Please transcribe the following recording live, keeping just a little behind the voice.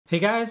Hey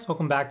guys,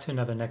 welcome back to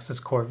another Nexus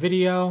Corps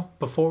video.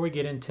 Before we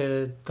get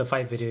into the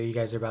fight video you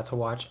guys are about to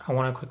watch, I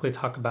want to quickly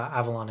talk about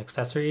Avalon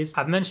accessories.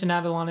 I've mentioned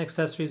Avalon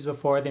accessories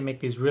before. They make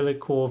these really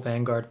cool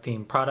Vanguard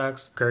themed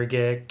products.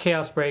 Gurgit,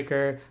 Chaos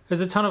Breaker,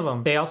 there's a ton of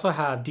them. They also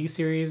have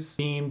D-Series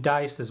themed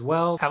dice as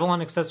well.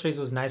 Avalon accessories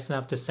was nice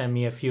enough to send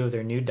me a few of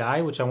their new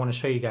die, which I want to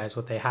show you guys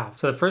what they have.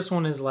 So the first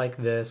one is like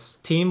this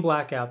Team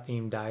Blackout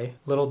themed die.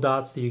 Little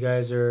dots that you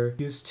guys are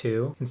used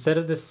to. Instead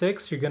of the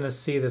 6, you're going to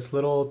see this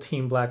little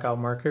Team Blackout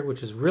marker,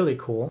 which is really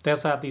cool. They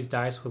also have these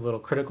dice with little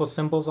critical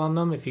symbols on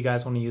them if you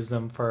guys want to use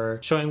them for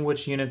showing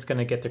which unit's going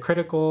to get the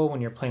critical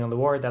when you're playing on the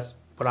board. That's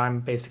what I'm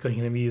basically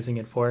going to be using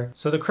it for.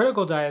 So the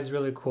critical die is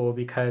really cool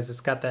because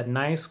it's got that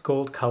nice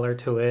gold color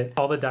to it.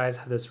 All the dies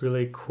have this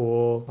really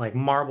cool like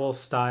marble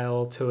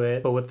style to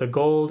it, but with the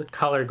gold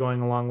color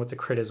going along with the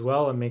crit as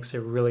well, it makes it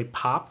really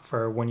pop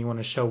for when you want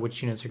to show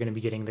which units are going to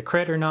be getting the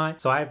crit or not.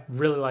 So I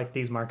really like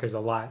these markers a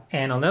lot.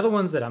 And on the other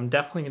ones that I'm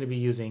definitely going to be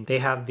using, they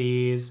have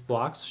these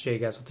blocks. I'll show you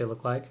guys what they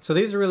look like. So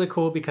these are really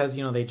cool because,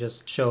 you know, they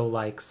just show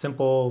like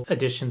simple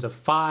additions of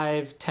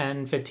 5,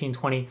 10, 15,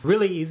 20,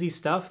 really easy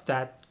stuff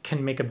that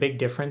can make a big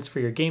difference for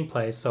your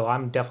gameplay. So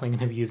I'm definitely going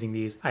to be using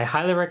these. I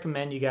highly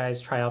recommend you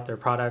guys try out their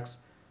products.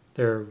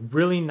 They're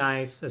really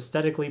nice,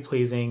 aesthetically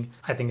pleasing.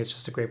 I think it's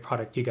just a great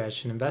product you guys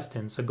should invest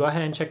in. So go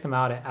ahead and check them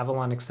out at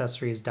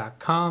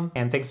AvalonAccessories.com.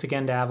 And thanks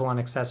again to Avalon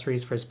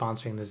Accessories for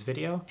sponsoring this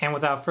video. And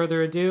without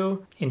further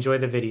ado, enjoy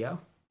the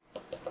video.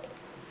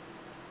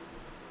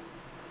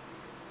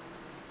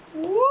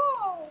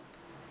 Whoa!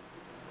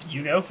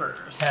 You go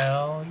first.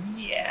 Hell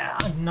yeah.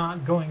 I'm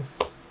not going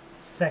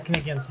second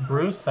against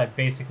Bruce. I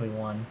basically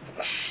won.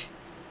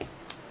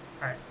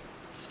 Alright.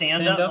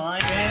 Stand up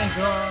mine.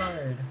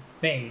 Vanguard.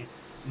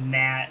 Base.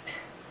 Nat.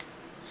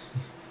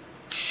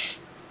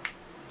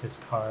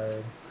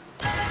 Discard.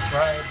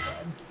 Ride.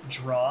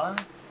 Draw.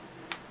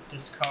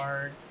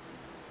 Discard.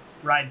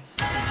 Ride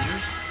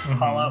Steve.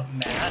 Call out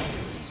Matt.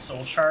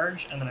 Soul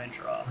Charge. And then I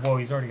draw. Whoa,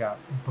 he's already got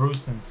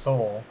Bruce and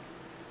Soul.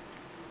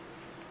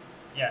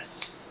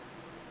 Yes.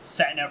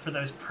 Setting up for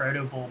those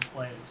proto-bold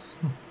plays.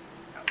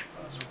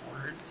 Those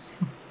words.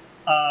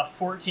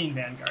 14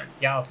 Vanguard.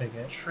 Yeah, I'll take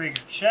it.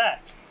 Trigger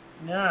check.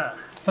 Nah.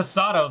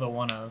 Fasado, the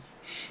one of.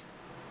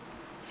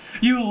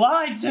 You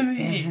lied to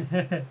me!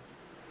 And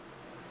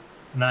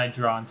then I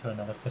draw into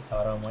another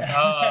Fasado. I'm like,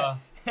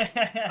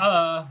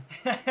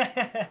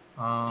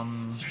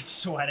 Start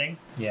sweating.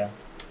 Yeah.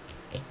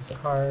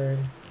 Discard.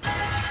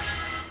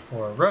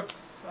 4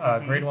 rooks.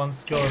 Grade 1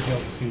 skill,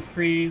 reveal 2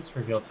 3s,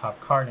 reveal top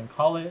card and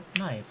call it.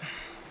 Nice.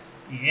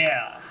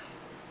 Yeah.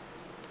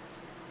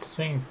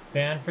 Swing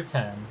Van for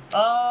 10.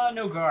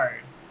 No guard.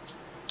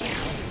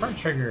 Front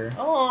trigger.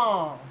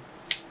 Oh.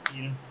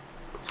 You,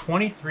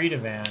 23 to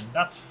Van.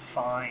 that's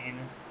fine.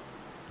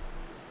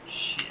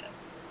 Shit.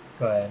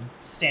 Go ahead.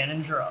 Stand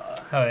and draw.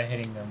 Oh, they're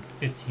hitting them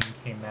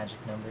 15k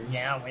magic numbers.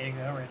 Yeah, way to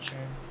go,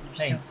 Richard.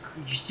 Thanks.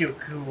 You're so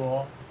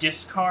cool.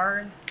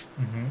 Discard.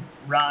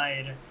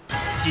 Ride.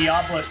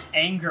 Diabolos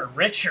Anger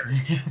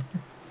Richard.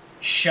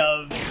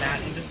 Shove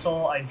that into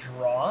soul. I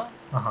draw.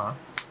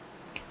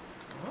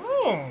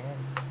 Oh,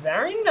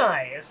 very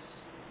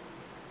nice.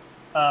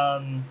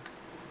 I'm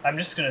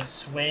just gonna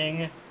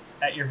swing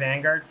at your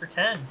Vanguard for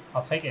 10.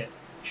 I'll take it.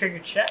 Trigger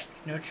check.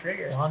 No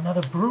trigger. Oh,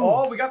 another Bruce.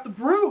 Oh, we got the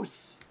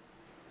Bruce!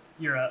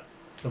 You're up.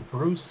 The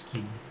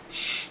Brewski.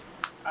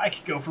 I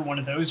could go for one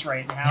of those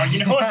right now.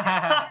 You know what?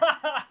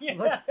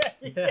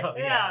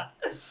 yeah.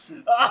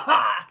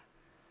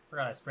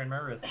 Forgot I sprained my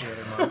wrist the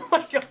other month. Oh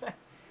my god.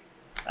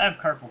 I have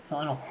carpal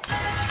tunnel.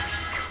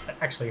 That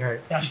actually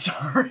hurt. I'm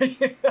sorry.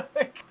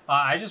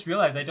 I just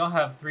realized I don't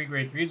have 3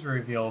 grade 3s to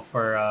reveal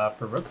for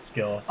Rook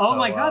skills. Oh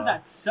my god,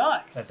 that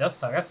sucks. That does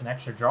suck. That's an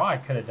extra draw I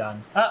could have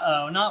done.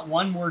 Uh-oh, not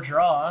one more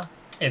draw.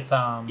 It's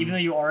even though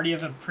you already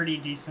have a pretty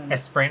decent... I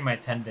sprained my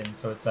tendon,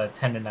 so it's a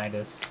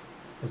tendonitis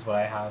is what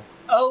I have.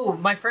 Oh,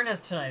 my friend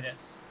has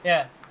tinnitus.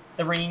 Yeah.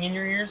 The ringing in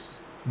your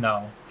ears?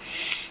 No.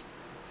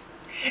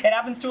 It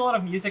happens to a lot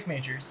of music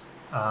majors.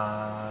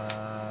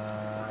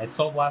 I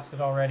soul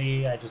blasted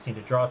already. I just need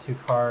to draw 2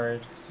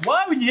 cards.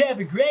 Why would you have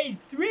a grade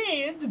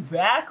 3 in the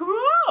back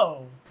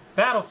row?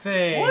 Battle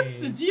phase. What's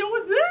the deal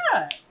with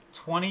that?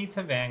 20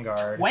 to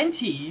Vanguard.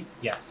 20?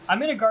 Yes. I'm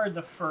gonna guard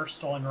the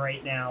first one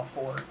right now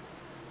for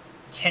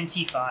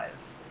 25.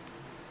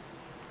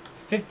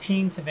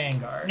 15 to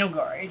Vanguard. No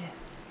guard.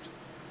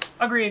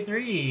 A grade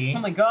 3. Oh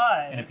my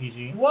god. And a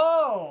PG.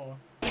 Whoa!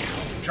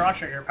 Draw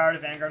trigger, power to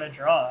Vanguard, I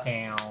draw.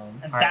 Damn.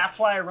 And that's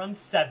why I run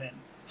 7.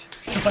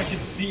 So I can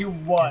see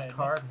 1.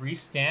 Discard,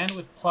 restand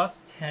with plus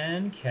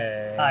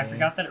 10k. I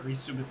forgot that it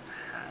restood with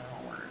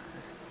power.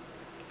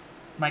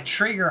 My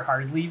trigger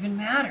hardly even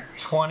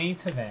matters. 20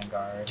 to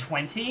Vanguard.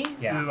 20?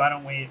 Yeah. Ooh, I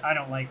don't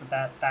like what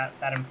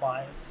that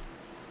implies.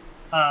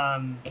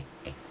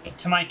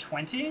 To my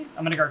 20,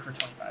 I'm gonna guard for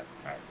 25.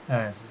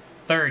 Alright. This is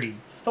 30.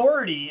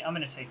 30, I'm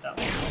gonna take that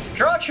one.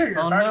 Draw trigger.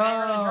 Oh power to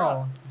Vanguard, I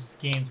draw. Just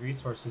gains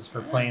resources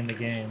for playing the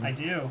game. I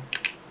do.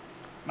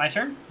 My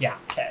turn? Yeah.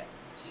 Okay.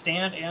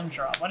 Stand and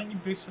draw. Why didn't you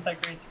boost with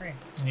that grade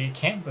 3? You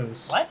can't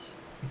boost. What?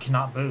 You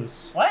cannot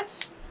boost.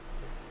 What?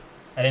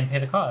 I didn't pay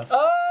the cost.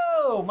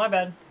 Oh, my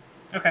bad.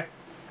 Okay.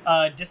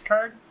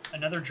 Discard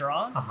another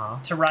draw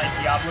to ride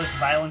Diabolos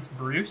Violence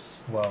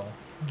Bruce. Whoa.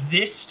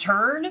 This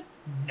turn,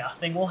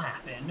 nothing will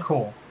happen.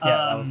 Cool.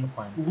 Yeah, that was the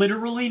plan.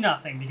 Literally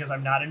nothing, because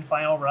I'm not in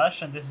Final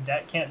Rush, and this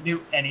deck can't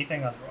do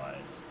anything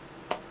otherwise.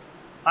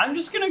 I'm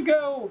just gonna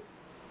go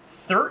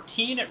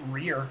 13 at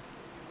rear.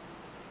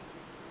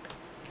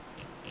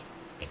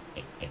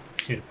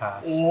 2 to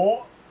pass.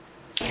 Oh.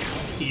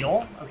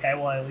 Heal. Okay,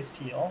 well, I at least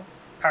heal.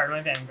 Power to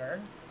my Vanguard.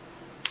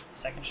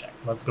 Second check.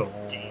 Let's go.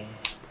 Dang.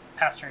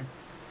 Pass turn.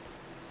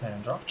 Stand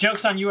and draw.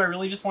 Joke's on you, I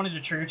really just wanted to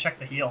trigger check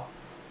the heal.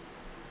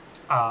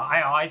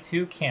 I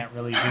too can't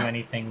really do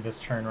anything this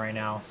turn right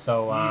now,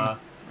 so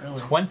really?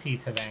 20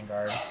 to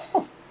Vanguard.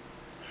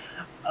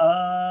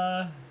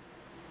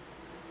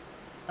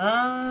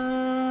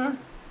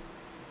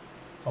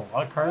 It's a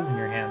lot of cards in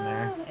your hand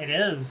there. It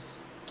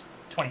is.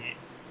 28.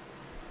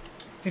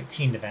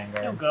 15 to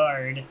Vanguard. No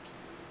guard.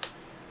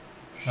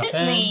 Nothing.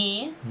 Hit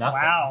me.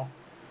 Nothing. Wow.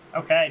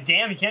 Okay.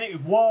 Damn, you can't even.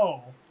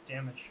 Whoa.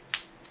 Damage.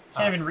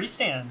 Can't even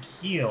restand.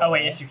 Heal. Oh,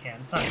 wait, yes, you can.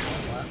 It's not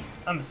even blast.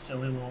 I'm a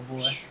silly little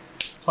boy.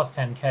 Plus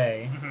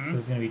 10k, so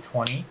it's going to be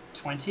 20.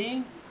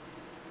 20?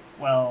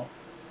 Well,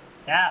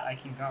 that I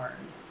can guard.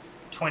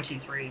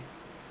 23.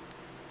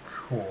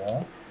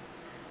 Cool.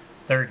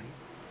 30.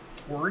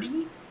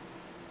 40?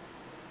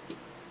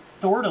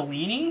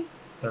 Thordolini?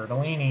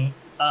 Thordolini.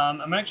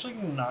 I'm actually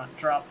not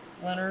drop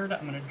Leonard.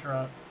 I'm going to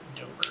drop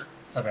Dover.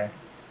 So Okay.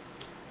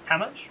 how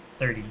much?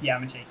 30. Yeah,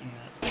 I'm taking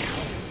that.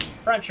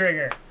 Front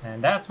trigger.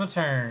 And that's my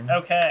turn.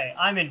 Okay,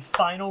 I'm in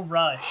Final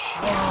Rush.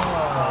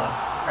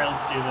 Alright,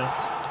 let's do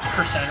this.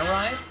 Persona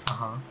Ride.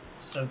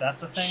 So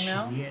that's a thing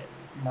now.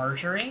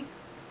 Marjorie.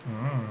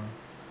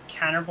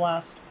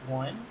 Counterblast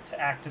 1 to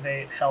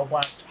activate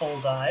Hellblast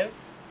Full Dive.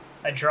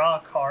 I draw a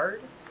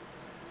card.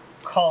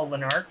 Call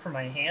Leonard from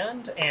my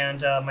hand,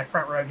 and my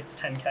front row gets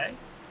 10k.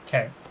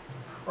 Okay.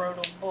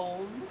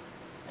 Protobulb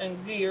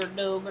and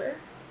Geardover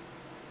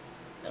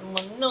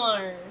and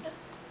Leonard.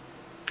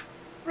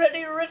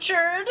 Ready,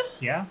 Richard?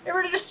 Yeah? You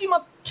ready to see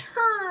my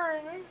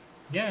turn?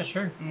 Yeah,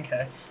 sure.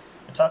 Okay.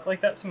 I talk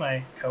like that to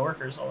my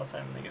coworkers all the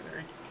time, and they get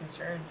very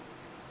concerned.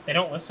 They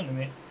don't listen to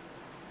me.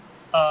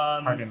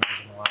 Hard to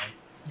imagine why.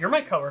 You're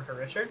my coworker,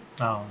 Richard.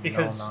 Oh,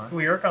 because no, I'm not.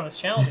 we work on this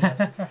channel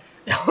together.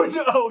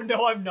 Oh,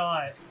 no, I'm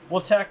not.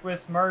 We'll attack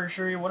with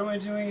Marjorie. What am I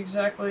doing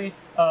exactly?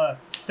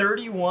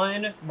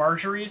 31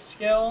 Marjorie's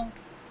skill.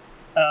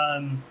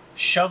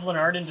 Shove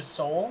Leonard into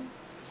Soul.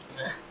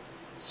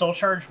 Soul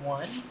Charge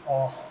 1.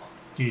 Oh.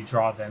 Do you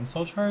draw then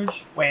Soul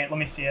Charge? Wait, let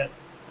me see it.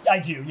 I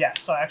do, yes.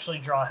 So I actually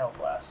draw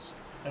Hellblast.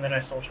 And then I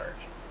Soul Charge.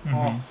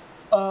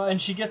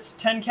 And she gets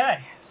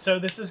 10k. So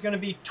this is going to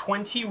be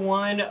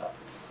 21,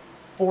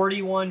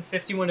 41,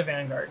 51 to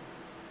Vanguard.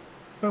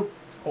 Boop.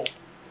 Cool.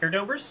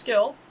 Geardover's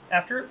skill,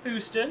 after it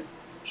boosted,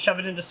 shove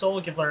it into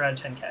Soul, give Leonard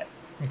 10k.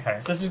 Okay.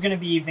 So this is going to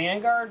be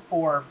Vanguard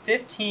for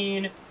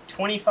 15,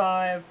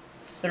 25,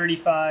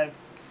 35,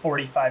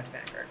 45 to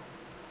Vanguard.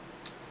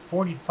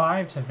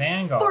 45 to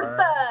Vanguard.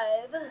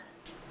 45!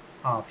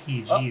 Oh,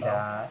 PG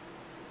that.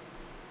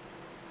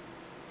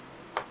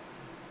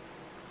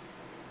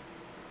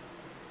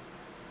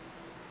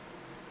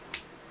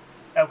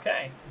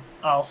 Okay.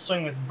 I'll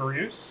swing with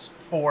Bruce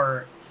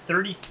for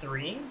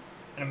 33, and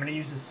I'm going to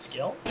use his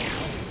skill.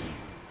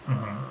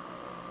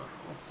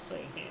 Let's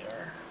see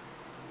here.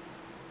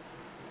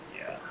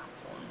 Yeah. 1,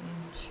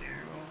 2,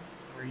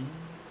 3,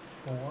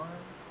 4,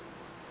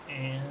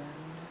 and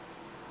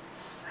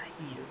 5.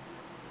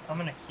 I'm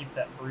going to keep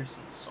that Bruce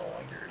and Soul.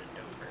 I get rid of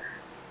Dover.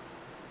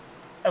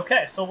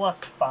 Okay, Soul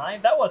Blast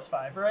 5. That was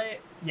 5,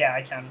 right? Yeah,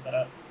 I counted that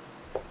up.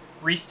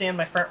 Restand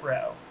my front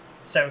row.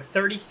 So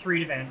 33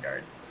 to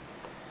Vanguard.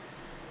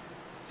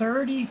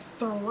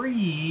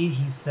 33,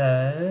 he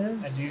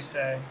says. I do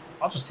say.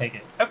 I'll just take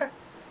it. Okay.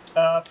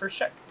 First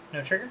check.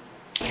 No trigger.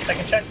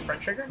 Second check.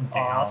 Front trigger.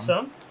 Damn.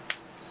 Awesome.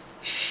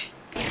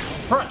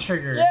 Front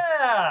trigger.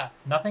 Yeah!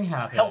 Nothing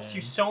happened. Helps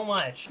you so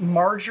much.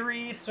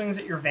 Marjorie swings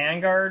at your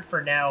Vanguard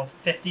for now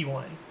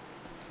 51.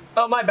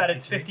 Oh, my bad.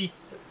 It's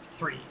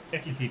 53.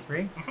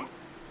 53? Mhm.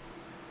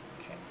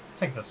 Okay.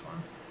 Take this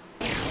one.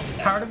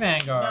 Power to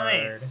Vanguard.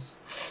 Nice.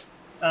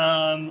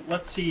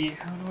 Let's see.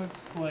 How do I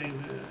play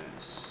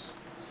this?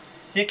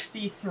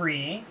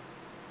 63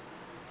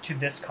 to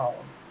this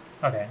column.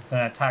 Okay, so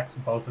it attacks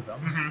both of them.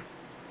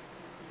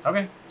 Mm-hmm.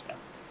 Okay. Yeah.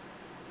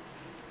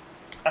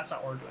 That's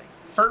not what we're doing.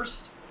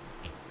 First,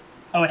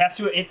 oh, it has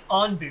to. It's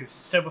on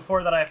boost. So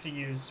before that, I have to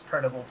use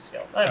Protobulb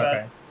skill. I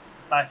bet.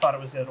 I thought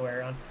it was the other way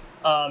around.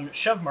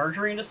 Shove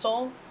Marjorie into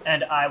Soul,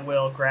 and I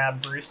will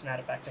grab Bruce and add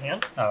it back to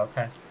hand. Oh,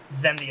 okay.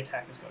 Then the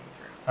attack is going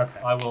through. Okay,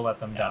 I will let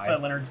them die. So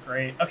Leonard's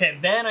great. Okay,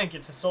 then I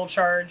get to Soul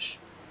Charge,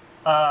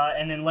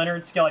 and then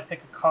Leonard's skill, I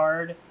pick a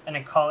card, and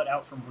I call it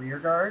out from rear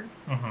guard.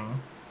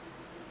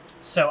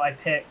 So I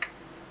pick...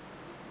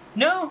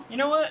 No, you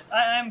know what?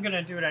 I'm going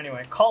to do it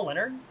anyway. Call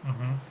Leonard,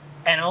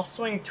 and I'll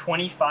swing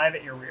 25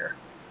 at your rear.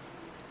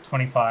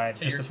 25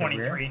 to just your at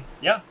 23. the rear?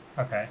 Yeah.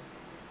 Okay.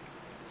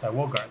 So I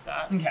will guard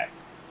that. Okay.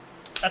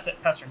 That's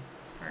it. Pass turn.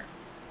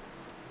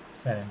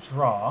 Set and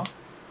draw.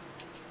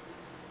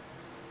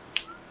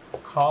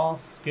 Call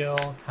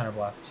skill,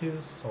 counterblast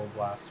 2, soul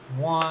blast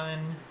 1.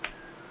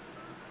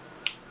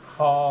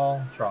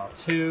 Call, draw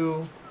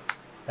 2.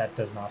 That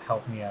does not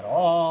help me at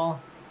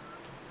all.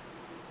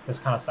 This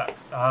kind of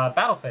sucks.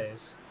 Battle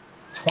phase.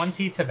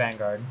 20 to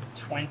Vanguard.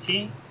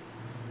 20.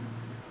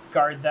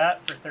 Guard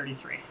that for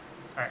 33.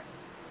 Alright.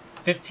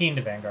 15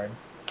 to Vanguard.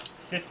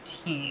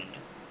 15.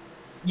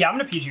 Yeah, I'm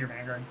going to PG your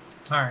Vanguard.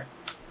 Alright.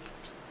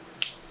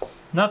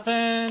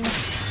 Nothing.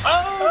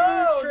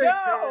 Oh, Trigger.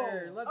 no!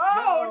 Let's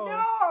Oh, go.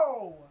 no!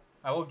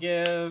 I will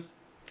give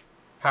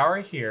power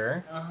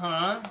here.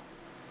 Uh-huh.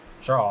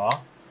 Draw.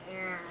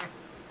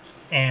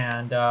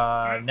 And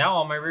now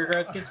all my rear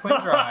guards get twin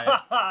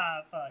drive.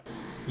 Fuck.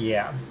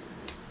 Yeah.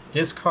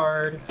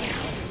 Discard.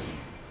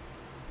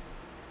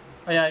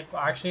 Oh, yeah,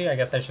 actually, I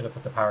guess I should have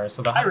put the power.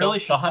 So the Hundo,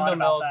 should've thought Hundo about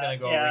Mill is that. going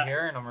to go Yeah. over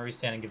here, and I'm going to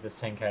restand and give this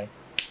 10k.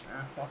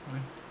 Fuck me.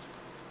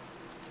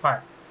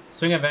 Alright.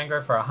 Swing a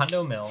Vanguard for a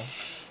Hundo Mill.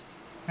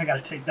 I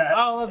gotta take that.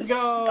 Oh, let's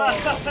go!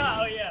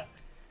 Oh, yeah.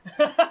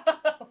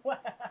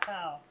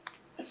 Wow.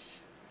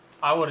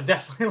 I would have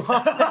definitely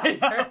lost that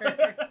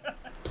turn.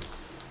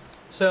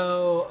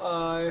 So,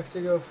 I have to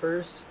go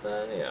first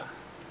then? Yeah.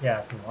 Yeah,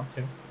 if you want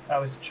to.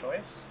 That was a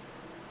choice.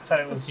 I thought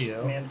it It's was up to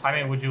you. mandatory. I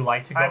mean, would you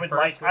like to go I would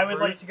first? like with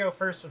Bruce? to go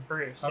first with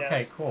Bruce. Okay,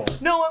 yes. cool.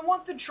 No, I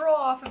want the draw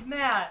off of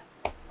Matt.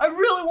 I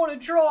really want to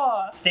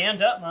draw.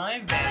 Stand up, my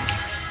van.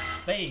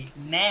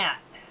 Face. Matt.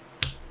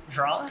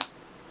 Draw.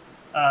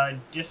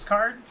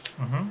 Discard.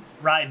 Mm-hmm.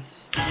 Ride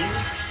Steve.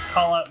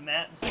 Call out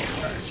Matt and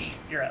soul charge.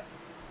 You're up.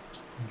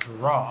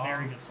 Draw.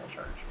 Very good soul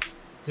charge.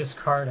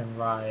 Discard and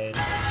ride.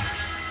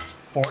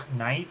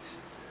 Fortnite.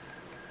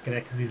 Get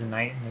it? Because he's a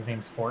knight and his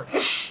name's Fort.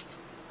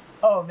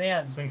 Oh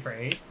man. Swing for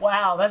 8.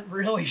 Wow, it's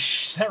really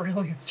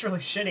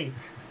shitty.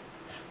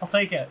 I'll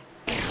take it.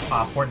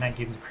 Fortnite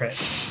gives crit.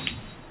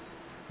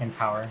 In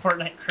power.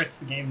 Fortnite crits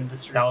the game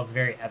industry. That was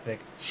very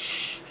epic.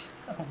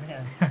 Oh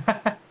man.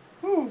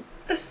 Woo.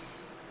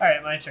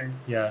 Alright, my turn.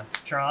 Yeah.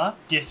 Draw.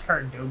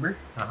 Discard Dober.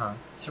 Uh-huh.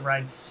 So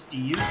ride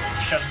Steve.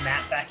 Shove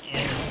Matt back in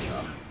and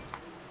draw.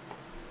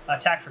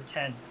 Attack for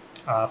 10.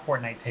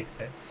 Fortnite takes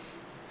it.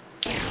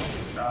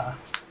 Draw.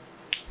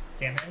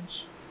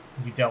 Damage.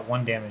 You dealt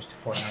 1 damage to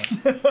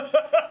Fortnite.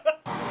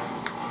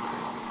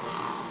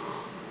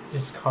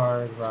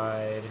 Discard,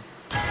 ride.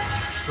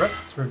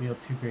 Brooks, reveal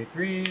 2 grade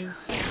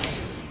 3s.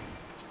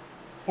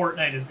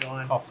 Fortnite is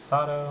gone. Call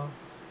Fasado.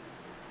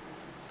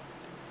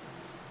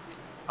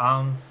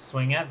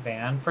 Swing at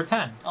Van for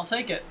 10. I'll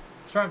take it.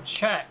 Drive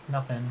check.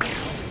 Nothing.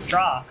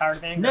 Draw. Powered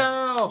Vanguard.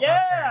 No!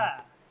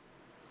 Yeah!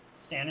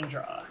 Stand and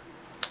draw.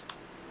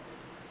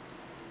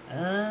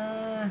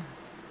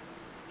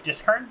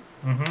 Discard.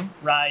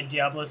 Mm-hmm. Ride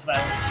Diabolos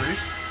Violence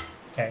Bruce.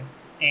 Okay.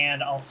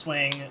 And I'll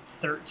swing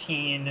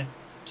 13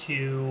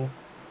 to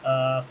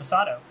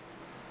Fasado.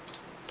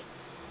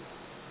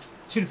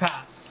 2 to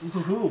pass.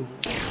 Ooh.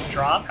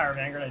 Draw. Power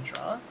Vanguard, I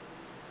draw.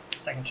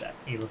 Second check.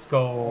 Hey, let's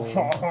go.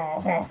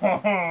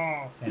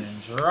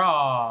 And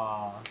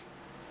draw.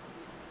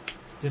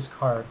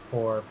 Discard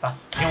for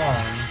Bastion.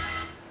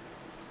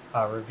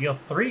 Reveal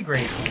 3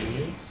 grade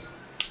 3s.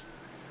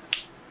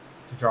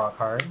 To draw a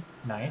card.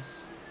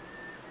 Nice.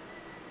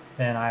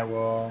 Then I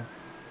will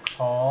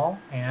call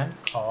and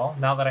call.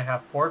 Now that I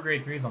have 4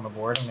 grade 3s on the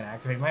board, I'm going to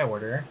activate my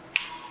order.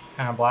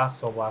 Counterblast,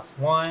 Soul Blast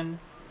 1.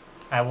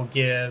 I will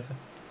give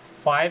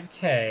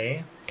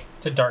 5k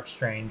to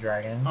Darkstrain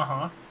Dragon.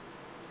 Uh-huh.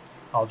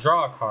 I'll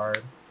draw a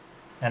card,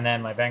 and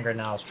then my Vanguard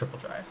now is triple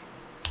drive.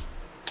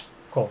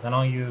 Cool, then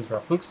I'll use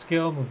Rafluke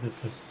skill, move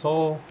this to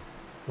Soul.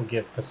 We'll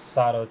give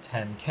Fasado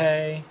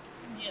 10k.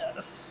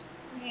 Yes.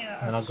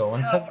 Yes. And I'll go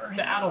into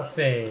battle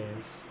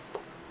phase.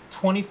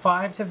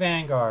 25 to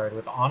Vanguard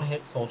with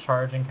on-hit Soul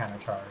Charge and Counter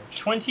Charge.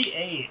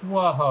 28.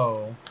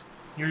 Whoa.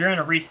 You're going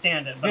to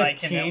restand it, but I can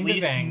 15 at to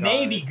least Vanguard.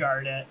 maybe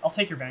guard it. I'll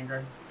take your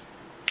Vanguard.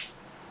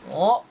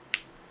 Oh.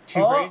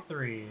 2 Oh. grade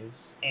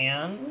 3s.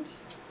 And...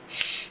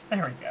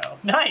 There we go.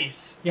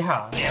 Nice!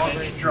 Yeah. all Damage,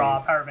 grade draw,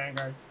 3s. Power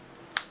Vanguard.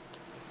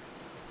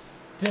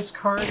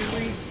 Discard and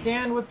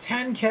restand with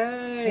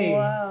 10k.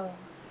 Wow.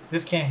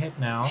 This can't hit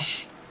now.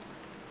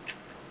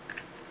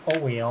 Oh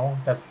well,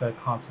 that's the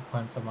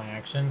consequence of my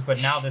actions.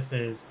 But now this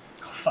is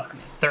Oh, fuck me.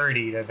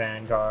 30 to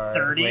Vanguard.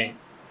 30? Wait,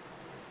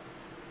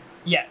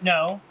 Yeah,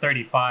 no.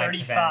 35 to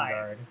 35.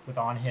 Vanguard with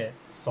on hit,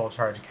 Soul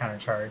Charge, Counter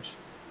Charge.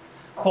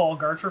 Cool,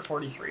 guard for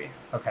 43.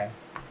 Okay.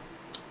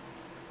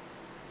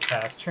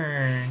 Fast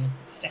turn.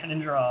 Stand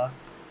and draw.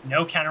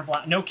 No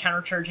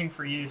counter charging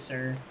for you,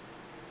 sir.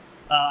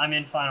 I'm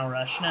in Final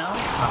Rush now.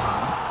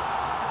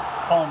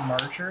 Call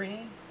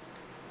Marjorie.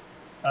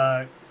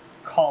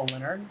 Call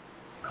Leonard.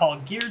 Call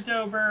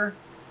Geardober.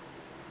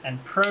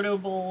 And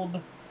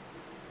Protobulb.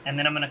 And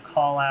then I'm going to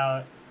call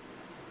out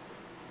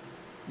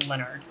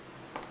Leonard.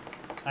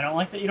 I don't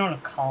like that you don't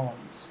have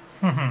columns,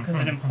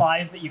 because it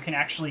implies that you can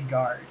actually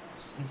guard.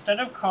 So instead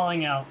of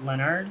calling out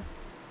Leonard,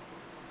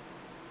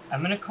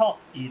 I'm going to call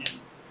Eden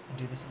and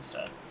do this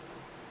instead.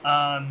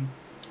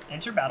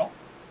 Enter battle.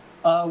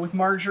 With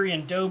Marjorie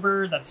and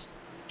Dober, that's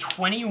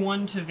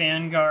 21 to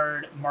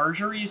Vanguard.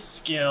 Marjorie's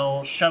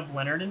skill, shove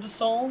Leonard into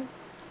Soul.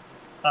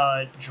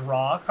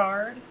 Draw a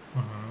card,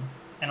 Mm-hmm.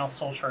 and I'll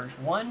soul charge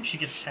 1. She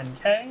gets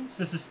 10k.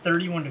 So this is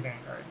 31 to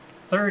Vanguard.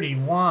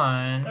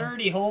 31.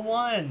 30 whole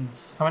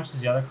ones. How much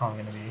is the other column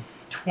going to be?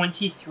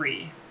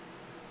 23.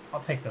 I'll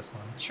take this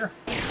one. Sure.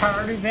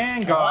 Power to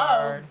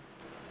Vanguard.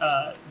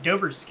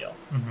 Dober's skill.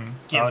 Mm-hmm.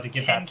 Give to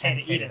give that 10K 10k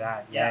to to Eden.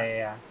 that. Yeah.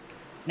 Yeah.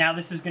 Now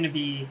this is going to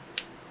be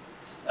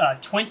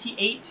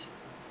 28,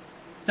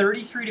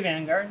 33 to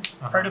Vanguard,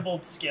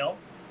 Predable skill,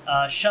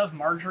 shove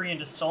Marjorie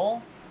into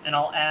Soul, and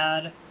I'll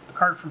add a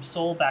card from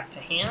Soul back to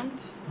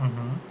hand.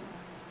 Mm-hmm.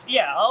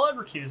 Yeah, I'll add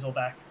Recusal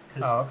back,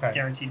 because okay.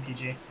 guaranteed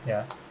PG.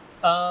 Yeah.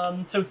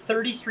 So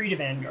 33 to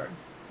Vanguard.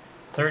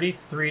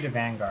 33 to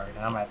Vanguard,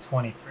 and I'm at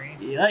 23.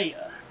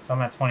 Yeah. So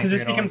I'm at 23. Because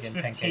this and only becomes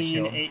getting 10K 15,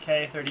 shield.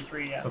 8k,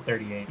 33, yeah. So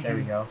 38, there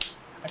we go.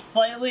 I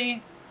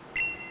slightly...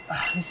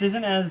 this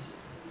isn't as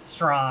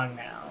strong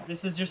now.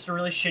 This is just a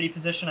really shitty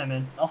position I'm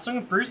in. I'll swing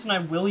with Bruce, and I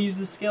will use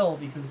his skill,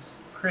 because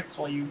crits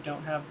while you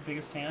don't have the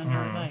biggest hand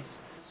are nice.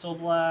 Soul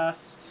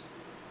Blast...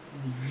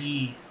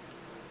 Yee.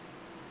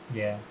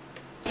 Yeah.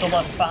 Soul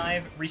Blast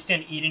 5,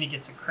 restand Eden, he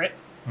gets a crit.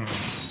 I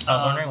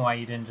was wondering why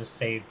you didn't just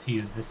save to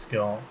use this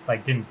skill,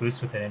 like didn't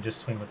boost with it and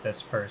just swing with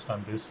this first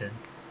unboosted.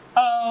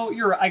 Oh,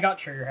 you're right. I got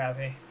trigger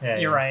happy. Yeah,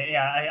 you're right.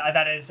 Yeah, I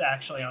that is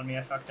actually on me.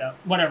 I fucked up.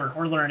 Whatever.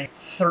 We're learning.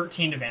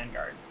 13 to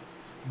Vanguard.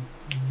 It's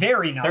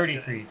very not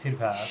 33, good. 2 to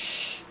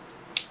pass.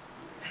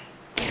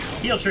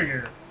 Heal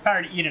trigger.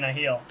 Power to Eden, I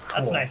heal. Cool.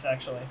 That's nice,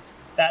 actually.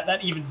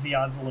 That evens the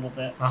odds a little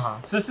bit. Uh-huh.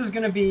 So this is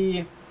going to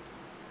be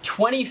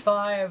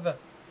 25,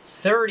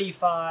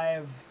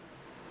 35...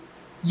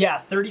 Yeah,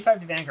 35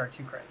 to Vanguard,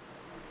 2 crit.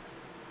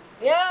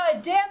 Yeah, I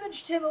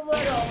damaged him a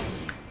little.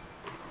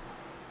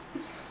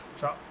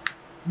 Drop.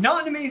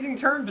 Not an amazing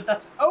turn, but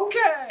that's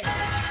okay.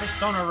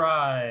 Persona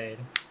Ride.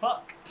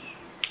 Fuck.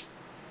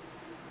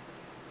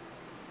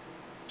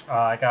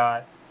 I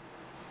got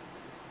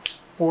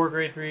 4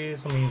 grade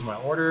 3s. Let me use my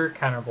order.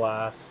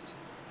 Counterblast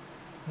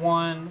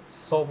 1.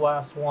 Soul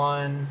Blast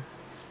 1.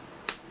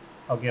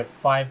 I'll give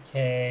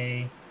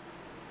 5k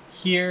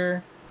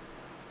here.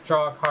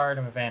 Draw a card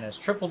of advantage.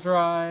 Triple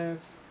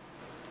drive.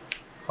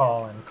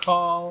 Call and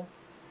call.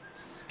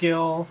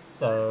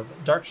 Skills of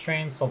Dark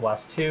Strain, Soul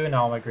Blast 2.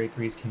 Now all my grade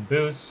 3s can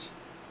boost.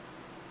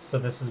 So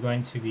this is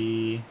going to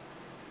be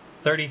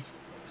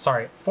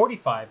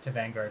 45 to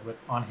Vanguard with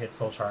on hit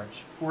Soul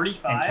Charge.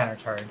 45? And counter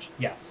charge.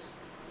 Yes.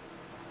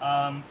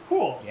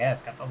 Cool. Yeah,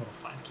 it's got the little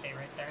 5k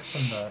right there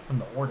from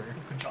the order.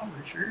 Good job,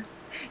 Richard.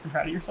 You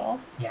proud of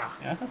yourself? Yeah.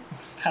 Yeah?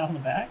 Pat on the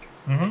back?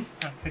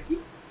 Mm-hmm. A cookie?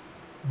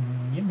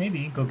 Yeah,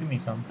 maybe. Go give me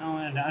some. Oh,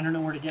 I don't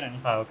know where to get any.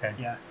 Oh, okay.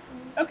 Yeah.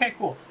 Okay,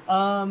 cool.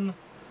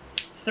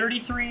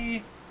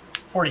 33,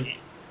 48.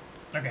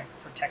 Okay,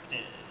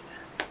 protected.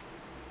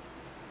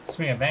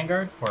 Swing a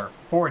Vanguard for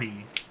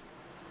 40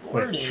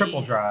 with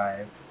triple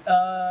drive.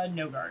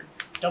 No guard.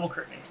 Double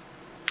crit me.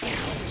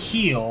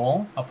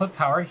 Heal. I'll put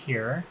power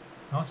here.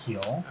 I'll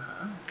heal.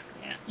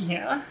 Yeah.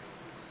 Yeah.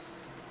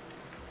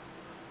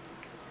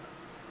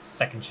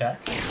 Second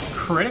check.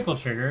 Critical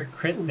trigger.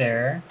 Crit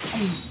there.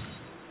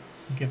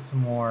 Give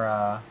some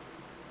more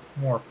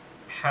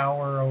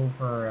power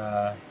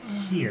over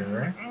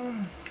here.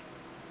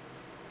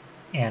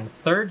 And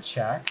third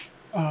check.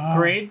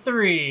 Grade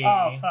 3.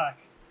 Oh, fuck.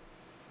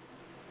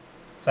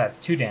 So that's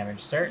 2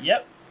 damage, sir.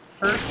 Yep.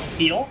 First,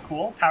 heal.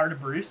 Cool. Power to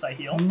Bruce. I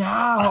heal.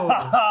 No!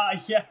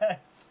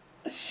 Yes.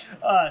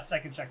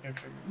 Second check, no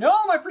trigger.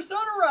 No, my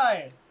Persona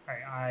Ride!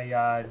 Alright,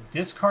 I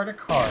discard a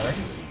card.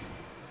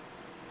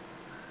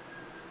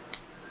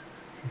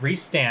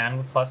 Restand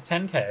with plus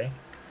 10k.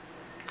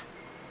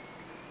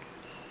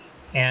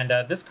 And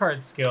this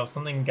card's skill, if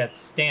something gets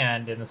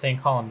stand in the same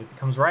column, it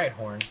becomes Riot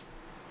Horn.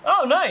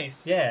 Oh,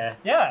 nice! Yeah.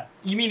 Yeah.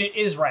 You mean it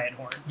is Riot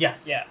Horn?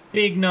 Yes. Yeah.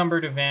 Big number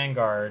to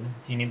Vanguard.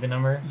 Do you need the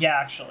number? Yeah,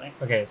 actually.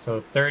 Okay,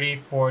 so 30,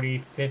 40,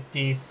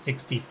 50,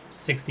 60,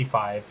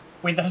 65.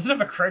 Wait, that doesn't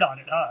have a crit on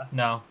it, huh?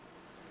 No.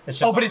 It's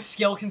just but its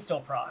skill can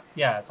still proc.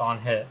 Yeah, it's on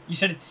hit. You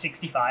said it's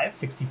 65?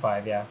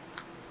 65, yeah.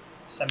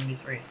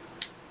 73.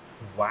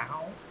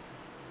 Wow.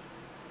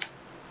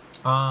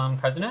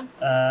 Cards in hand?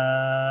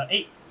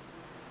 8.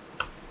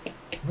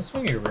 I'm gonna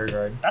swing your rear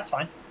guard. That's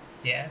fine.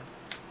 Yeah.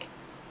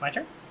 My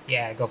turn?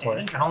 Yeah, go for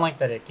it. I don't like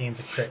that it gains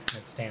a crit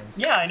when it stands.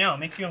 Yeah, I know. It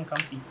makes you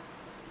uncomfy.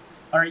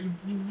 Alright, you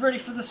ready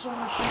for this one?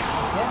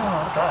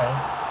 Yeah, I'll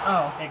try.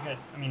 Oh, okay, good.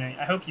 I mean,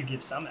 I hope you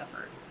give some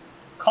effort.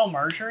 Call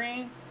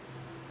Marjorie.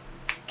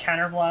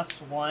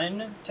 Counterblast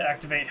 1 to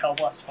activate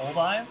Hellblast Full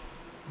Dive.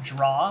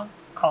 Draw.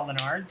 Call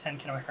Leonard, 10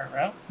 to my current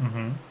route.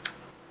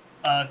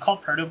 Mm-hmm. Call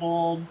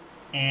Protobold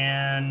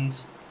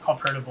and call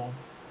Protobold.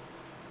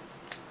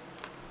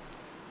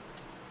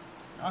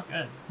 It's not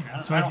good.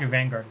 Swing with your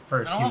Vanguard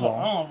first. You I won't.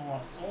 don't have a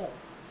lot of soul.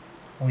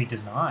 Oh, he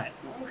does not.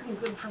 It's not looking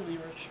good for me,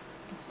 Rich.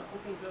 It's not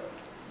looking good.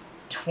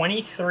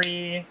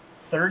 23,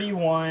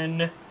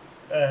 31,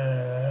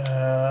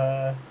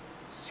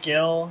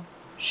 skill,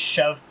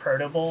 shove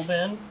Protobold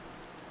in.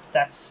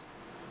 That's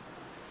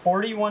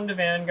 41 to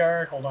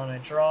Vanguard. Hold on, I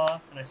draw,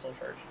 and I soul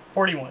charge.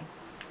 41.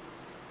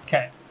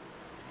 Okay.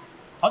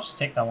 I'll just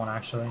take that one,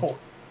 actually. Cool.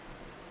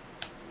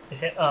 It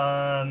hit,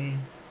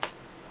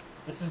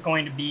 This is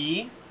going to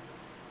be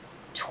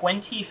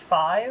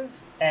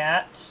 25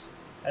 at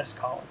S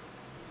column.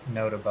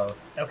 No to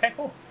both. Okay,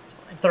 cool. That's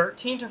fine.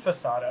 13 to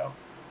Fasado.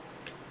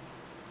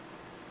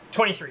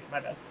 23, my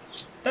bad.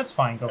 That's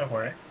fine, go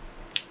for it.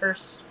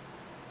 First,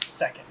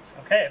 second.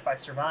 Okay, if I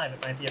survive,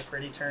 it might be a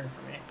pretty turn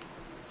for me.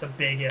 It's a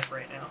big if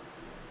right now.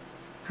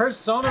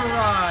 Persona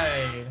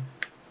Ride!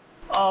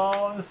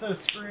 Oh, I'm so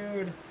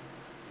screwed.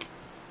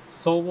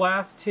 Soul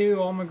Blast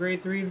 2, all my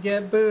grade 3s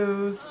get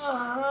boost.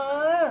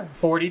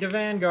 40 to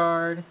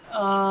Vanguard.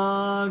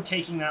 I'm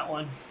taking that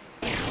one.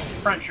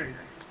 Front trigger.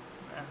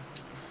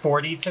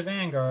 40 to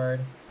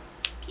Vanguard.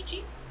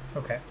 PG.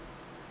 Okay.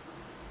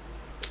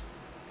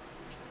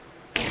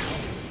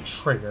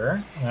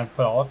 Trigger. I'm gonna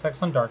put all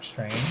effects on Dark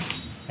Strain.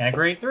 And a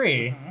grade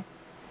 3.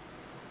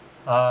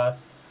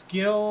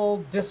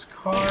 Skill,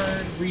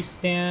 discard,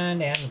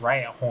 restand, and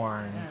Riot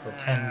Horn for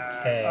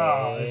 10k.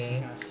 Oh, this is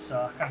gonna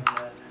suck. I'm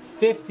dead.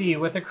 50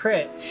 with a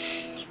crit.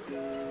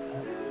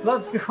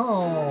 Let's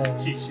go!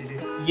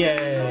 GG.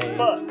 Yay!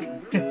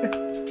 Fuck.